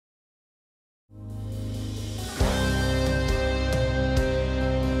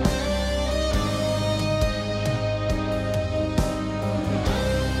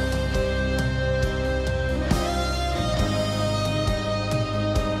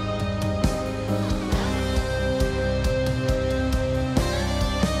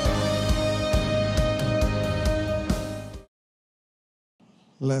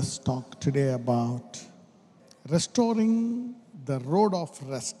Let's talk today about restoring the road of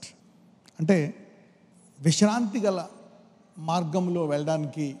rest. అంటే విశ్రాంతి గల మార్గంలో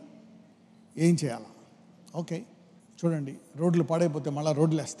వెళ్ళడానికి ఏం చేయాలి? ఓకే, చూడండి, రోడ్లు పాడైపోతే మళ్ళీ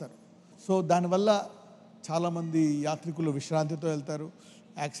రోడ్లు వేస్తారు. సో దానివల్ల చాలామంది యాత్రికులు విశ్రాంతితో వెళ్తారు,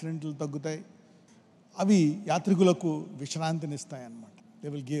 యాక్సిడెంట్లు తగ్గుతాయి. అవి యాత్రికులకు విశ్రాంతిని ఇస్తాయి అన్నమాట.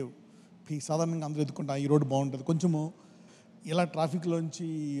 They will give piece. సాధారణంగా అందరూ ఎత్తుకుంటా ఈ రోడ్డు బాగుంటుంది, కొంచెము ఇలా ట్రాఫిక్లోంచి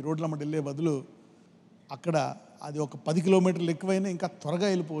ఈ రోడ్ల మధ్య వెళ్ళే బదులు అక్కడ అది ఒక 10 కిలోమీటర్లు ఎక్కువైనా ఇంకా త్వరగా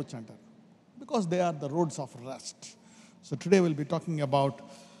వెళ్ళిపోవచ్చు అంటారు. Because they are the roads of rest. So today will be talking about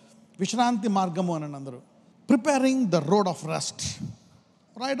విశ్రాంతి మార్గము అని అందరూ. Preparing the road of rest.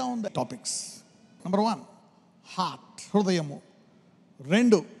 Right down the topics. Number 1, heart, హృదయము.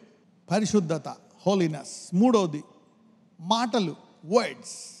 2, పరిశుద్ధత, హోలీనెస్. 3, మాటలు,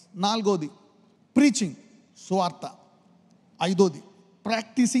 వర్డ్స్. 4, ప్రీచింగ్, సువార్త. 5,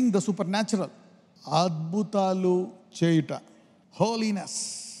 ప్రాక్టీసింగ్ ద సూపర్ న్యాచురల్, అద్భుతాలు చేయుట, holiness.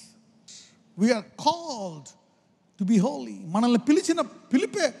 We are called to be Holi. మనల్ని పిలిచిన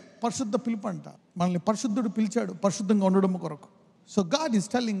పిలిపే పరిశుద్ధ పిలుపు అంట. మనల్ని పరిశుద్ధుడు పిలిచాడు పరిశుద్ధంగా ఉండడం కొరకు. So God is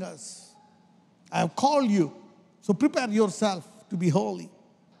telling us, I have called you, so prepare yourself to be holy.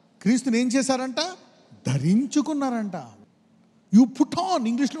 క్రీస్తుని ఏం చేశారంట? ధరించుకున్నారంట. యూ పుట్ ఆన్,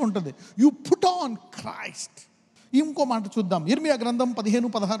 ఇంగ్లీష్లో ఉంటుంది, యూ పుట్ ఆన్ క్రైస్ట్. ఇంకో మాట చూద్దాం. ఇర్మియా గ్రంథం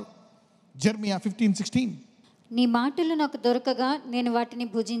 15:16. జెర్మియా 15:16. నీ మాటలు నాకు దొరకగా నేను వాటిని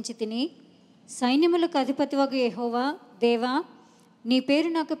భుజించి తిని, సైన్యములకు అధిపతివగు యెహోవా దేవా, నీ పేరు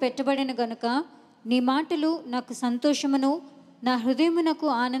నాకు పెట్టబడిన గనుక నీ మాటలు నాకు సంతోషమును నా హృదయమునకు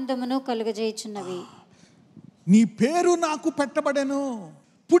ఆనందమును కలుగజేయుచున్నవి. నీ పేరు నాకు పెట్టబడెను.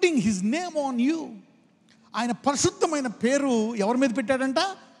 Putting his name on you. ఆయన పరిశుద్ధమైన పేరు ఎవరి మీద పెట్టాడంట?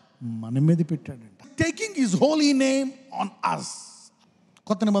 మన మీద పెట్టాడంట. Taking his holy name on us.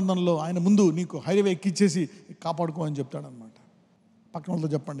 కొత్త నిబంధనలో ఆయన ముందు నీకు హైవే ఎక్కిచ్చేసి కాపాడుకో అని చెప్తాడనమాట. పక్కన వాళ్ళతో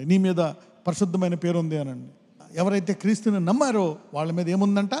చెప్పండి, నీ మీద పరిశుద్ధమైన పేరు ఉంది అనండి. ఎవరైతే క్రీస్తుని నమ్మారో వాళ్ళ మీద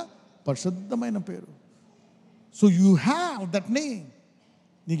ఏముందంట? పరిశుద్ధమైన పేరు. So you have that name.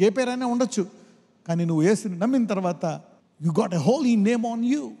 నీకు ఏ పేరైనా ఉండొచ్చు, కానీ నువ్వు యేసుని నమ్మిన తర్వాత you got a holy name on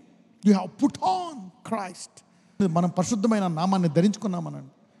you. You have put on Christ. మనం పరిశుద్ధమైన నామాన్ని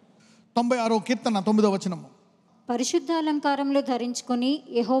ధరించుకున్నామనండి. 96వ కీర్తన 9వ వచనము. పరిశుద్ధ అలంకారంలో ధరించుకొని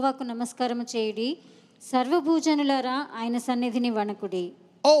యెహోవాకు నమస్కారము చేయుడి, సర్వభూజనులారా ఆయన సన్నిధిని వణకుడి.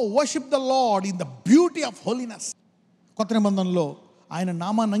 ఓ worship the lord in the beauty of holiness. కొత్త నిబంధనలో ఆయన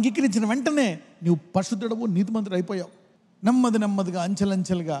నామాన్ని అంగీకరించిన వెంటనే నువ్వు పరిశుద్ధుడవు, నీతిమంతుడు అయిపోయావు. నెమ్మదిగా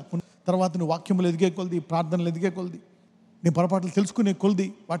అంచెలంచెలుగా తర్వాత నువ్వు వాక్యములు ఎదిగే కొలది, ప్రార్థనలు ఎదిగే కొలది, నీ పొరపాట్లు తెలుసుకునే కొలది,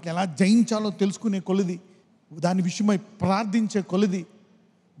 వాటిని ఎలా జయించాలో తెలుసుకునే కొలది, దాని విషయమై ప్రార్థించే కొలది,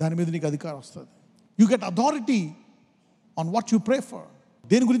 దాని మీద నీకు అధికారం వస్తుంది. You get authority on what you pray for.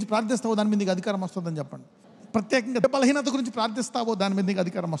 దేని గురించి ప్రార్థిస్తావో దాని మీద నీకు అధికారం వస్తుందని చెప్పండి. ప్రత్యేకంగా బలహీనత గురించి ప్రార్థిస్తావో దాని మీద నీకు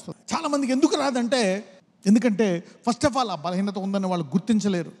అధికారం వస్తుంది. చాలామందికి ఎందుకు రాదంటే, ఎందుకంటే ఫస్ట్ ఆఫ్ ఆల్ ఆ బలహీనత ఉందని వాళ్ళు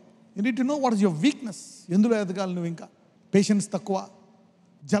గుర్తించలేరు. You need to know what is your weakness. ఎందులో ఎదగాలి నువ్వు? ఇంకా పేషెన్స్ తక్కువ,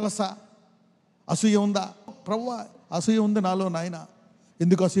 జలస, అసూయ ఉందా? ప్రభువా, అసూయ ఉంది నాలో నాయన,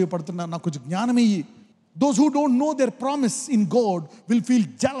 ఎందుకు అసూయ పడుతున్నా, నాకు కొంచెం జ్ఞానం ఇయ్యి. Those who don't know their promise in God will feel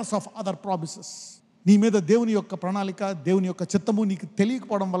jealous of other promises. నీ మీద దేవుని యొక్క ప్రణాళిక, దేవుని యొక్క చిత్తము నీకు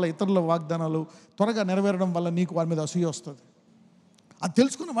తెలియకపోవడం వల్ల, ఇతరుల వాగ్దానాలు త్వరగా నెరవేరడం వల్ల నీకు వారి మీద అసూయ వస్తుంది. అది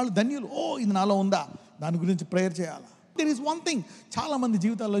తెలుసుకున్న వాళ్ళు ధన్యులు. ఓ, ఇది నాలో ఉందా, దాని గురించి ప్రేయర్ చేయాలా. దేర్ ఈస్ వన్ థింగ్, చాలామంది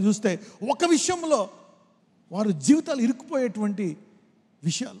జీవితాల్లో చూస్తే ఒక విషయంలో వారు జీవితాలు ఇరుక్కుపోయేటువంటి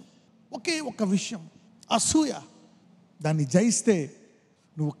విషయాలు, ఒకే ఒక విషయం, అసూయ. దాన్ని జయిస్తే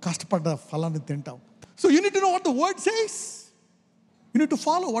నువ్వు కష్టపడ్డ ఫలాన్ని తింటావు. So you need to know what the word says. You need to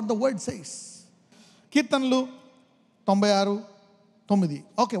follow what the word says. కీర్తనలు 96:9.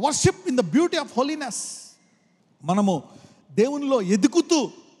 Okay, worship in the beauty of holiness. మనము దేవునిలో ఎదుగుతూ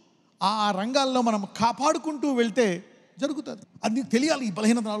ఆ రంగాల్లో మనం కాపాడుకుంటూ వెళ్తే జరుగుతుంది. అది నీకు తెలియాలి. ఈ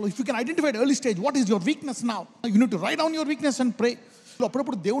బలహీనతలో if you can identify early stage what is your weakness now, you need to right down your weakness and pray.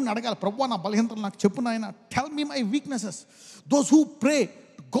 అప్పుడప్పుడు దేవుణ్ణి అడగాలి, ప్రభువా నా బలహీనతలు నాకు చెప్పు నాయన, tell me my weaknesses. Those who pray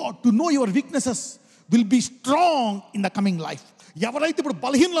to God to know your weaknesses will be strong in the coming life. ఎవరైతే ఇప్పుడు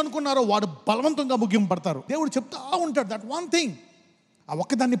బలహీనలు అనుకున్నారో వాడు బలవంతంగా ముగింపడతారు. దేవుడు చెప్తా ఉంటాడు దట్ వన్ థింగ్. ఆ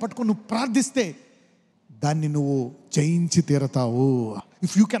ఒక్కదాన్ని పట్టుకొని నువ్వు ప్రార్థిస్తే దాన్ని నువ్వు జయించి తీరతావు.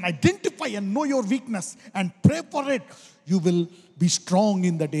 If you can identify and no your weakness and pray for it, you will be strong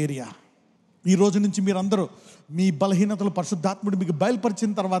in that area. ఈ రోజు నుంచి మీరందరూ మీ బలహీనతలు పరిశుద్ధాత్ముడు మీకు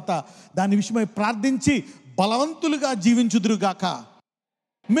బయలుపరిచిన తర్వాత దాని విషయమై ప్రార్థించి బలవంతులుగా జీవించుదురుగాక.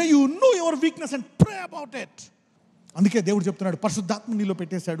 May you know your weakness and pray about it. అందుకే దేవుడు చెప్తున్నాడు, పరిశుద్ధాత్మ నీలో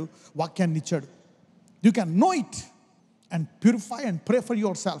పెట్టేశాడు, వాక్యాన్ని ఇచ్చాడు. You can no it. And purify and pray for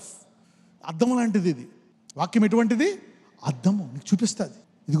your self. అద్దం లాంటిది ఇది. వాక్యం ఎటువంటిది? అద్దము. నీకు చూపిస్తుంది,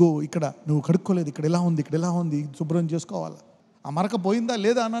 ఇదిగో ఇక్కడ నువ్వు కడుక్కోలేదు, ఇక్కడ ఎలా ఉంది, ఇక్కడ ఎలా ఉంది, శుభ్రం చేసుకోవాలి. ఆ మరక పోయిందా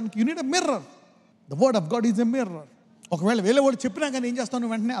లేదా అన్నానికి you need a mirror. The word of God is a mirror. ఒకవేళ వేరే వాడు చెప్పినా కానీ ఏం చేస్తావు,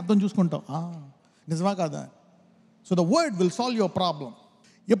 నువ్వు వెంటనే అర్థం చూసుకుంటావు, నిజమా కాదా. So the word will solve your problem.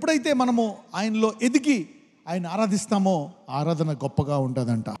 ఎప్పుడైతే మనము ఆయనలో ఎదిగి ఆయన ఆరాధిస్తామో ఆరాధన గొప్పగా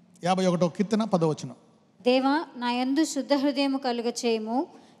ఉంటుందంట. 51వ కీర్తన 10వ వచనం. దేవా, నా యందు శుద్ధ హృదయము కలుగ చేయము,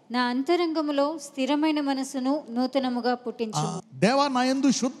 నా అంతరంగములో స్థిరమైన మనసును నూతనముగా పుట్టించు. దేవా, నా యందు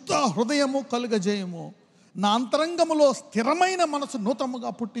శుద్ధ హృదయము కలుగజేయము, నా అంతరంగములో స్థిరమైన మనసు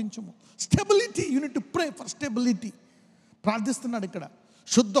నూతనముగా పుట్టించుము. Stability. Unit to pray for stability. ప్రార్థిస్తున్నాడు ఇక్కడ.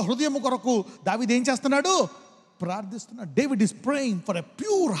 శుద్ధ హృదయము కొరకు దావీదు ఏం చేస్తున్నాడు? ప్రార్థిస్తున్నాడు. David is praying for a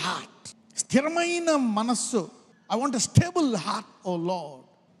pure heart. స్థిరమైన మనస్సు. I want a stable heart oh lord.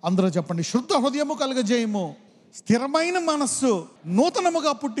 అందరూ చెప్పండి, శుద్ధ హృదయము కలుగజేయము, స్థిరమైన మనస్సు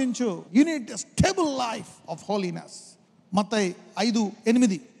నూతనముగా పుట్టించు. You need a stable life of holiness. Mattayi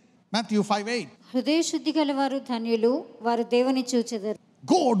 5:8, Matthew 5:8. హృదయ శుద్ధి గలవారు ధన్యులు, వారు దేవుని చూచెదరు.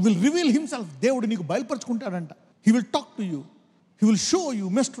 God will reveal himself. దేవుడు నీకు బయలుపరుచుకుంటాడంట. He will talk to you. He will show you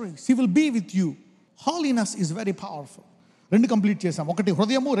mysteries. He will be with you. Holiness is very powerful. 2 complete చేసాం. ఒకటి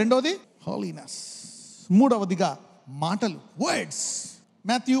హృదయము, రెండోది holiness. మూడవదిగా మాటలు, వర్డ్స్.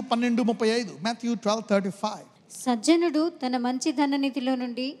 Matthew 12:35, Matthew 12:35. సజ్జనుడు తన మంచి ధననిధిలో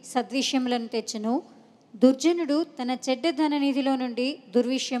నుండి సద్విషయములను తెచ్చును, దుర్జనుడు తన చెడ్డ ధననిధిలో నుండి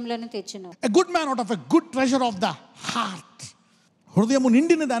దుర్విషయములను తెచ్చును. A good man out of a good treasure of the heart. హృదయము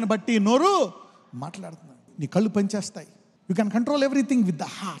నిండిన దాన్ని బట్టి నోరు మాట్లాడుతున్నాడు. నీ కళ్ళు పనిచేస్తాయి. You can control everything with the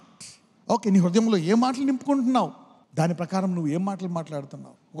heart. Okay, నీ హృదయంలో ఏ మాటలు నింపుకుంటున్నావు, దాని ప్రకారం నువ్వు ఏం మాటలు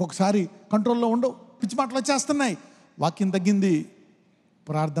మాట్లాడుతున్నావు. ఒక్కొక్కసారి కంట్రోల్లో ఉండవు, పిచ్చి మాటలు వచ్చేస్తున్నాయి. వాక్యం తగ్గింది,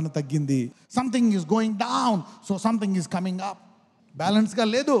 ప్రార్థన తగ్గింది. Something is going down, so something is coming up. బ్యాలెన్స్గా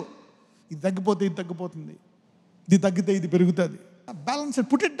లేదు. ఇది తగ్గిపోతే ఇది తగ్గిపోతుంది, ఇది తగ్గితే ఇది పెరుగుతుంది. Balance,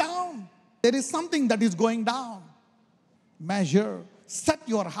 put it down. There is something that is going down. Measure, set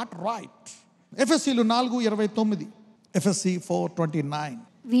your heart right. ఎఫెసీలు 4:29, ఎఫెసీ 4:29.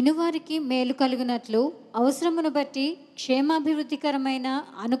 వినువారికి మేలు కలుగునట్లు అవసరమును బట్టి క్షేమాభివృద్ధికరమైన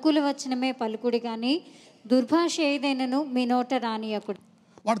అనుకూల వచనమే పలుకుడి గాని దుర్భాష ఏదైనను మీ నోట రానియకుడు.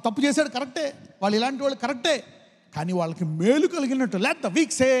 వాడు తప్పు చేశాడు, కరెక్టే. వాళ్ళు ఇలాంటి వాళ్ళు కరెక్టే. కానీ వాళ్ళకి మేలు కలిగినట్టు. Let the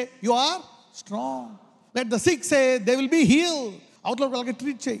week say you are strong. Let the sick say they will be heal. అవతల వాళ్ళకి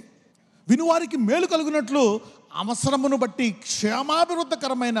ట్రీట్ చేయి. వినువారికి మేలు కలుగునట్లు అవసరమును బట్టి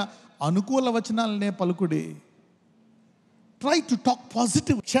క్షేమాభివృద్ధకరమైన అనుకూల వచనాలనే పలుకుడి. Try to talk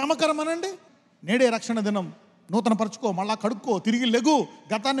positive. క్షేమకరమనండి. నేడే రక్షణ దినం. నూతన పరుచుకో, మళ్ళా కడుక్కో, తిరిగి లెగు,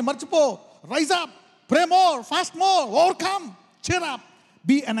 గతాన్ని మర్చిపో. Rise up, pray more, fast more, overcome, cheer up,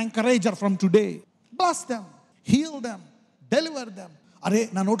 be an encourager from today. Bless them, heal them, deliver them. అరే,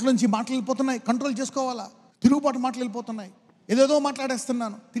 నా నోట్లోంచి మాటలు వెళ్ళిపోతున్నాయి, కంట్రోల్ చేసుకోవాలా. తిరుగుబాటు మాటలు వెళ్ళిపోతున్నాయి, ఏదేదో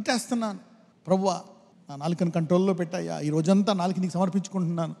మాట్లాడేస్తున్నాను, తిట్టేస్తున్నాను. ప్రభువా, నా నాలుకని కంట్రోల్లో పెట్టాయా, ఈ రోజంతా నాలుగు నీకు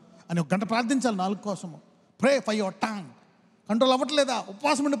సమర్పించుకుంటున్నాను అని 1 గంట ప్రార్థించాలి నాలుగు కోసము. Pray for your tongue. Control అవ్వట్లేదా,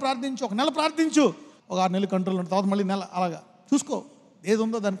 ఉపవాసం ఉండి ప్రార్థించు. 1 నెల ప్రార్థించు, ఒక 6 నెలలు కంట్రోల్ ఉంటుంది, తర్వాత మళ్ళీ నెల. అలాగా చూసుకో, ఏది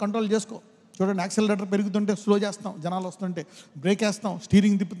ఉందో దాన్ని కంట్రోల్ చేసుకో. చూడండి, యాక్సిలరేటర్ పెరుగుతుంటే స్లో చేస్తాం, జనాలు వస్తుంటే బ్రేక్ వేస్తాం,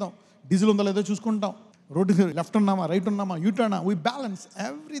 స్టీరింగ్ తిప్పుతాం, డీజిల్ ఉందో లేదో చూసుకుంటాం, రోడ్డు లెఫ్ట్ ఉన్నామా, రైట్ ఉన్నామా, యూటర్నా, వీ బ్యాలెన్స్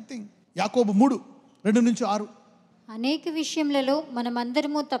ఎవ్రీథింగ్. యాకోబు 3:2-6. అనేక విషయములలో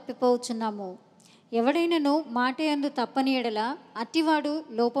మనమందరము తప్పిపోవచ్చున్నాము. ఎవడైనను మాట యందు తప్పని ఎడల అట్టివాడు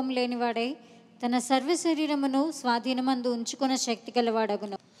లోపం లేనివాడై తన సర్వ శరీరమును స్వాధీనమందు ఉంచుకున్న శక్తి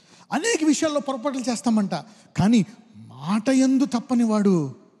గలవాడగును. అనేక విషయాల్లో పొరపాట్లు చేస్తామంట, కానీ మాట యందు తప్పని వాడు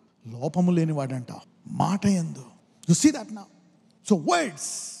లోపము లేనివాడంట. మాట యందు. You see that now. So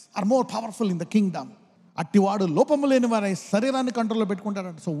words are more powerful in the Kingdom. అట్టివాడు లోపము లేని వారై శరీరాన్ని కంట్రోల్లో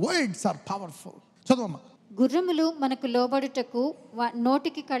పెట్టుకుంటాడంట. So words are powerful. చదవమ్మా. గుర్రములు మనకు లోబడుటకు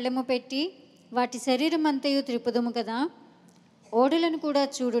నోటికి కళ్ళెము పెట్టి వాటి శరీరం అంతయు త్రిపుదము కదా. ఓడలను కూడా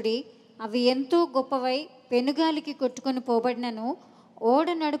చూడుడి, అవి ఎంతో గొప్పవై పెనుగాలికి కొట్టుకొని పోబడినను ఓడ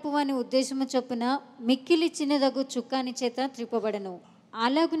నడుపువాని ఉద్దేశము చొప్పున మిక్కిలి చిన్నదగు చుక్కాని చేత త్రిప్పబడను.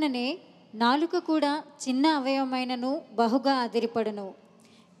 అలాగుననే నాలుక కూడా చిన్న అవయవమైనను బహుగా అదిరిపడును.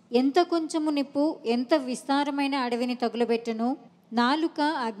 ఎంత కొంచెము నిప్పు ఎంత విస్తారమైన అడవిని తగులబెట్టును. నాలుక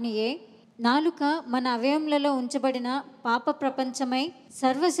అగ్నియే. నాలుక మన అవయములలో ఉంచబడిన పాప ప్రపంచమై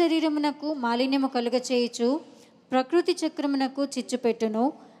సర్వ శరీరమునకు మాలిన్యము కలుగచేయుచు ప్రకృతి చక్రమునకు చిచ్చు పెట్టును.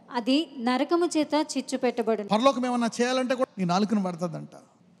 అది నరకము చేత చిచ్చు పెట్టబడును. పరలోకం ఏమన్నా చేయాలంటే కూడా నీ నాలుకను పడుతుందంట.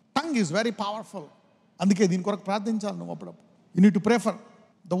 Tongue is very powerful. అందుకే దీని కొరకు ప్రార్థించాలి నువ్వు అప్పుడప్పుడు. You need to pray for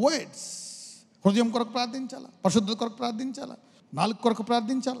the words. హృదయం కొరకు ప్రార్థించాలా, పరిశుద్ధత కొరకు ప్రార్థించాలా, నాలుగు కొరకు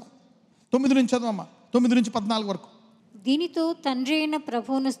ప్రార్థించాలా. 9 నుంచి చదవమ్మా, 9 నుంచి 14 వరకు. దీనితో తండ్రి అయిన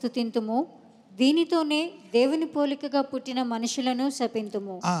ప్రభువును స్తుతింతుము, దీనితోనే దేవుని పోలికగా పుట్టిన మనుషులను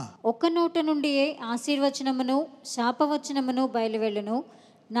శపింతుము. ఒక్క నోట నుండియే ఆశీర్వచనమును శాపవచనమును బయలువెళ్ళును.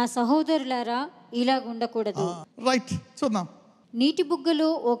 నా సహోదరులారా, ఇలాగుండకూడదు. రైట్, చూద్దాం. నీటి బుగ్గలు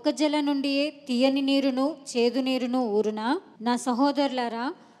ఒక్క జల నుండియే తీయని నీరును చేదు నీరును ఊరునా? నా సహోదరులారా,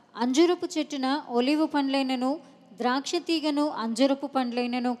 అంజురపు చెట్టున ఒలివ పండ్లైనను ద్రాక్ష తీగను అంజురపు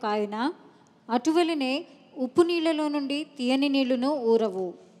పండ్లైనను కాయునా? అటువలనే ఉప్పు నీళ్లలో నుండి తీయని నీళ్లును ఊరవు.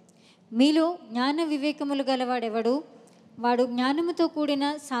 మీలో జ్ఞాన వివేకములు గలవాడెవడు? వాడు జ్ఞానముతో కూడిన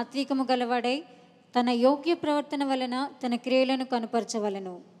సాత్వికము గలవాడై తన యోగ్య ప్రవర్తన వలన తన క్రియలను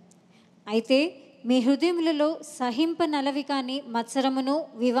కనుపరచవలను. అయితే మీ హృదయములలో సహింపనలవి కాని మత్సరమును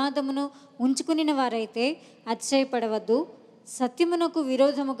వివాదమును ఉంచుకుని వారైతే అతిశయపడవద్దు, సత్యమునకు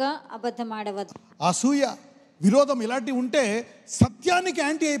విరోధముగా అబద్ధమాడవద్దు. అసూయ, విరోధం ఇలాంటివి ఉంటే సత్యానికి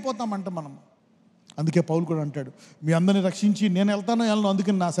యాంటీ అయిపోతామంట మనం. అందుకే పౌలు కూడా అంటాడు, మీ అందరిని రక్షించి నేను వెళ్ళను,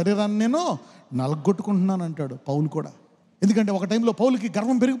 అందుకని నా శరీరాన్ని నేను నలగొట్టుకుంటున్నాను అంటాడు పౌలు కూడా. ఎందుకంటే ఒక టైంలో పౌలుకి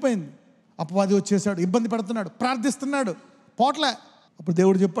గర్వం పెరిగిపోయింది. అపవాది వచ్చేసాడు, ఇబ్బంది పెడుతున్నాడు, ప్రార్థిస్తున్నాడు, పోట్లే. అప్పుడు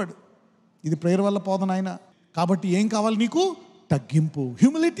దేవుడు చెప్పాడు, ఇది ప్రేయర్ వల్ల పోదన ఆయన. కాబట్టి ఏం కావాలి నీకు? తగ్గింపు,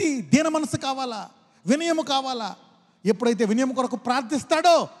 హ్యూమిలిటీ, దీన మనసు కావాలా, వినయము కావాలా. ఎప్పుడైతే వినయం కొరకు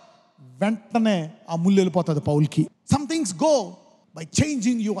ప్రార్థిస్తాడో వెంటనే ఆ ముళ్ళు వెళ్ళిపోతుంది పౌల్కి. Some things go by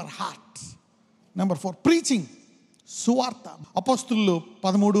changing your heart. Number 4, preaching, సువార్త. అపోస్తులు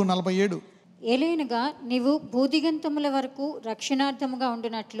 13:47. ఏలైనగా నీవు భూదిగంతముల వరకు రక్షణార్థముగా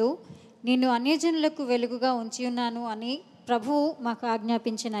ఉండునట్లు నిన్ను అన్యజనులకు వెలుగుగా ఉంచి ఉన్నాను అని ప్రభువు మాకు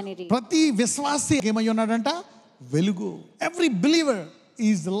ఆజ్ఞాపించిననిరి. ప్రతి విశ్వాసి ఏమై ఉన్నాడంట? వెలుగు. Every believer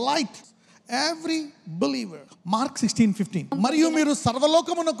is light. Every believer. Mark 16:15. మరియు మీరు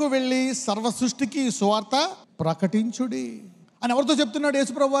సర్వలోకమునకు వెళ్ళి సర్వ సృష్టికి సువార్త ప్రకటించుడి అని ఎవరితో చెప్తున్నాడు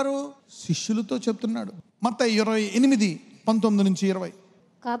యేసుప్రభు వారు? శిష్యులతో చెప్తున్నాడు. మత్తయి 28:19-20.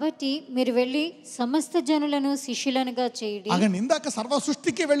 కాబట్టి మీరు వెళ్ళి సమస్త జనులను శిష్యులనుగా చేయుడి. అగండి, ఇందాక సర్వ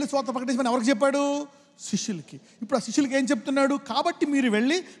సృష్టికి వెళ్ళి సువార్త ప్రకటించమని ఎవరికి చెప్పాడు? శిష్యులకి. ఇప్పుడు ఆ శిష్యులకి ఏం చెప్తున్నాడు? కాబట్టి మీరు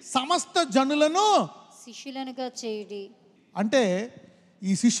వెళ్ళి సమస్త జనులను శిష్యులనుగా చేయుడి. అంటే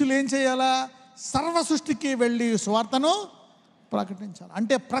ఈ శిష్యులు ఏం చేయాలా? సర్వ సృష్టికి వెళ్ళి సువార్తను ప్రకటించాలి.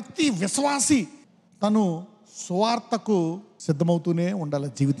 అంటే ప్రతి విశ్వాసి తను సువార్తకు సిద్ధమవుతూనే ఉండాలి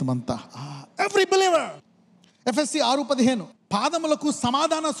జీవితం అంతా. Every believer. ఎఫ్ఎస్సి 6:15. పాదములకు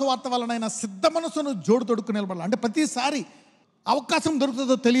సమాధాన సువార్త వలనైన సిద్ధ మనసును జోడు తొడుక్కు నిలబడాలి. అంటే ప్రతిసారి అవకాశం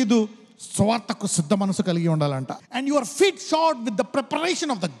దొరుకుతుందో తెలియదు, సువార్తకు సిద్ధ మనసు కలిగి ఉండాలంట. And your feet short with the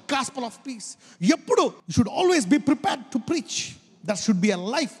preparation of the gospel of piece. ఎప్పుడు you should always be prepared to preach. That should be a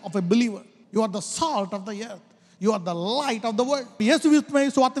life of a believer. You are the salt of the earth. You are the light of the world. యేసు విషయమై,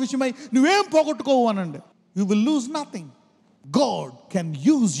 సువార్త విషయమై నువ్వేం పోగొట్టుకోవు అనండి. You will lose nothing. God can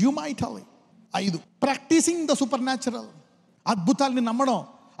use you మైటలీ. 5, practising the super natural. అద్భుతాల్ని నమ్మడం,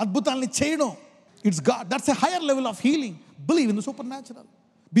 అద్భుతాల్ని చేయడం. It's God. That's a higher level of healing. Believe in the super natural.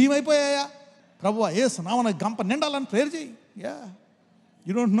 బియ్యం అయిపోయాయా? ప్రభువా యేసు నామమున గంప నిండాలని ప్రేయర్ చేయి.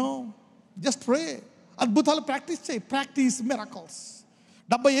 యూ డోంట్ నో, జస్ట్ ప్రే. అద్భుతాలు ప్రాక్టీస్ చేయి. Practice miracles.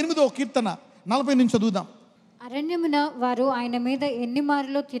 78వ కీర్తన 40 నుంచి చదువుదాం. అరణ్యమున వారు ఆయన మీద ఎన్ని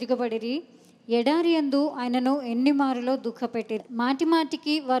మారులో తిరగబడిరి, ఎడారి యందు ఆయనను ఎన్ని మారులో దుఃఖపెట్టిరి. మాటి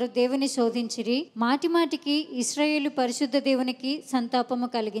మాటికి వారు దేవుని శోధించిరి, మాటి మాటికి ఇశ్రాయేలు పరిశుద్ధ దేవునికి సంతాపము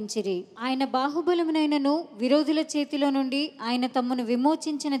కలిగించిరి. ఆయన బాహుబలమునైనను విరోధుల చేతిలో నుండి ఆయన తమను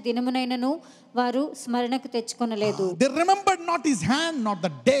విమోచించిన దినమునైనను వారు స్మరణకు తెచ్చుకొనలేదు. They remembered not his hand, not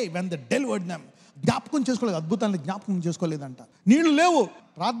the day when they delivered them. జ్ఞాపకం చేసుకోలేదు, అద్భుతాన్ని జ్ఞాపకం చేసుకోలేదంట. నీళ్లు లేవు,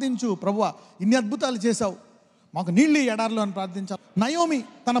 ప్రార్థించు, ప్రభువా ఇన్ని అద్భుతాలు చేశావు, మాకు నీళ్ళు ఎడారిలో అని ప్రార్థించాలి. నయోమి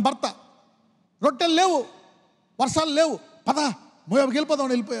తన భర్త, రొట్టెలు లేవు, వర్షాలు లేవు, పద మోయాబుకి వెళ్ళిపోదాం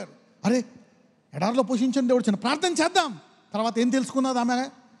అని వెళ్ళిపోయారు. అరే ఎడారిలో పోషించండి దేవుడు, చిన్న ప్రార్థన చేద్దాం. తర్వాత ఏం తెలుసుకున్నది ఆమె?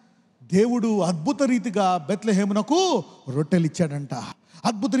 దేవుడు అద్భుత రీతిగా బెత్లెహేమునకు రొట్టెలు ఇచ్చాడంట,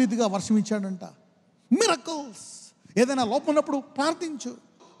 అద్భుత రీతిగా వర్షం ఇచ్చాడంట. మిరకల్స్. ఏదైనా లోపం ఉన్నప్పుడు ప్రార్థించు.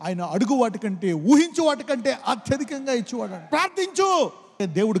 ఆయన అడుగు వాటికంటే, ఊహించు వాటికంటే అత్యధికంగా ఇచ్చేవాడు. ప్రార్థించు,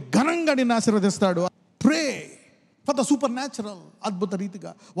 దేవుడు ఘనంగా నిన్ను ఆశీర్వదిస్తాడు. Pray for the super natural. అద్భుత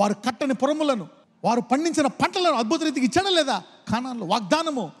రీతిగా వారు కట్టని పురములను, వారు పండించిన పంటలను అద్భుత రీతికి ఇచ్చడం లేదా? కానాన్లో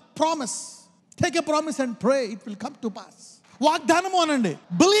వాగ్దానము, promise. Take a promise and pray, it will come to pass. వాగ్దానము అనండి,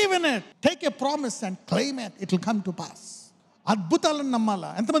 believe in it. Take a promise and claim it, it will come to pass. అద్భుతాలను నమ్మాలా?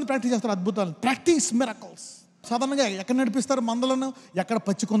 ఎంతమంది ప్రాక్టీస్ చేస్తారు అద్భుతాలను? Practice miracles. సాధారణంగా ఎక్కడ నడిపిస్తారు మందలను? ఎక్కడ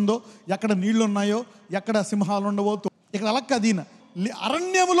పచ్చికుందో, ఎక్కడ నీళ్లు ఉన్నాయో, ఎక్కడ సింహాలు ఉండవో. ఇక్కడ అలా కదీన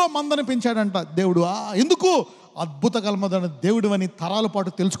అరణ్యములో మందను పెంచాడంట దేవుడు. ఎందుకు? అద్భుత కలమదన దేవుడు అని తరాల పాటు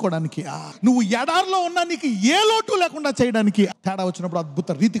తెలుసుకోవడానికి. నువ్వు ఎడారిలో ఉన్నా నీకు ఏ లోటు లేకుండా చేయడానికి. తేడా వచ్చినప్పుడు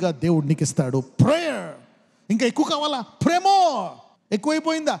అద్భుత రీతిగా దేవుడు నీకు ఇస్తాడు. ప్రేయర్ ఇంకా ఎక్కువ కావాలా? ప్రే మోర్.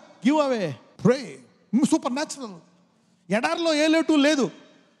 ఎక్కువైపోయిందా? Give away. ప్రే. Super natural. ఎడారిలో ఏ లోటు లేదు.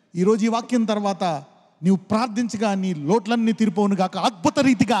 ఈరోజు ఈ వాక్యం తర్వాత నీవు ప్రార్థించగా నీ లోట్లన్నీ తీరిపోవును గాక అద్భుత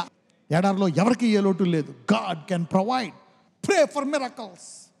రీతిగా. ఎడారిలో ఎవరికి ఏ లోటు లేదు. God can provide. Pray for miracles.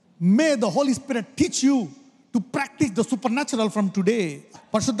 May the Holi spirit teach you to practice the super natural from today.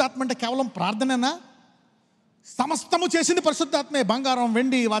 పరిశుద్ధాత్మ అంటే కేవలం ప్రార్థనేనా? సమస్తము చేసింది పరిశుద్ధాత్మే. బంగారం,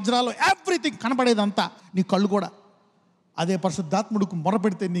 వెండి, వజ్రాలు, ఎవ్రీథింగ్ కనబడేదంతా. నీ కళ్ళు కూడా అదే పరిశుద్ధాత్ముడికి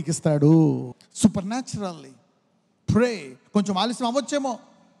మొరపెడితే నీకు ఇస్తాడు. సూపర్ న్యాచురల్లీ ప్రే. కొంచెం ఆలస్యం అవ్వచ్చేమో,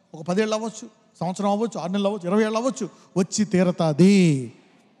 ఒక 10 ఏళ్ళు అవ్వచ్చు, సంవత్సరం అవ్వచ్చు, 6 నెలలు అవ్వచ్చు, 20 ఏళ్ళు అవ్వచ్చు, వచ్చి తీరతాది.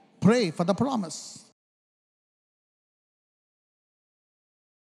 Pray for the promise.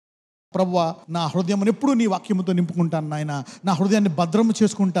 ప్రభువా, నా హృదయం ఎప్పుడు నీ వాక్యముతో నింపుకుంటాను నాయన. నా హృదయాన్ని భద్రము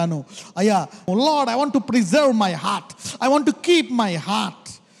చేసుకుంటాను అయ్యా. Lord, I want to preserve my heart. I want to keep my heart.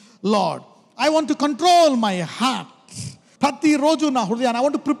 Lord, I want to control my heart. ప్రతిరోజు నా హృదయాన్ని I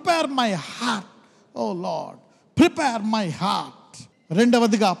want to prepare my heart. Oh lord, prepare my heart.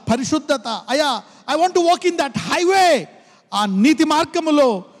 రెండవదిగా పరిశుద్ధత. అయ్యా, I want to walk in that highway. ఆ నీతి మార్గములో,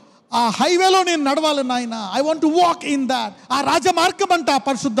 ఆ హైవేలో నేను నడవాలి నాయన. I want to walk in that. ఆ రాజమార్గం అంట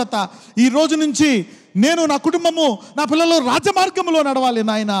పరిశుద్ధత. ఈ రోజు నుంచి నేను, నా కుటుంబము, నా పిల్లలు రాజమార్గంలో నడవాలి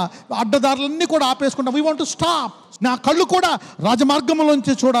నాయన. అడ్డదారులన్నీ కూడా ఆపేసుకుంటాం. We want to stop. నా కళ్ళు కూడా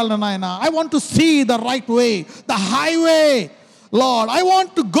రాజమార్గంలోంచి చూడాలి నాయన. I want to see the right way, the highway. Lord, I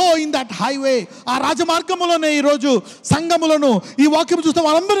want to go in that highway. ఆ రాజమార్గములోనే ఈరోజు సంఘములను ఈ వాక్యం చూస్తే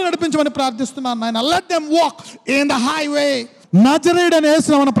వాళ్ళందరినీ నడిపించమని ప్రార్థిస్తున్నాను నాయన. Let them walk in the highway. నజరేయుడైన యేసు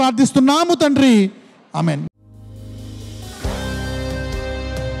నామమున ప్రార్థిస్తున్నాము తండ్రి. ఆమేన్.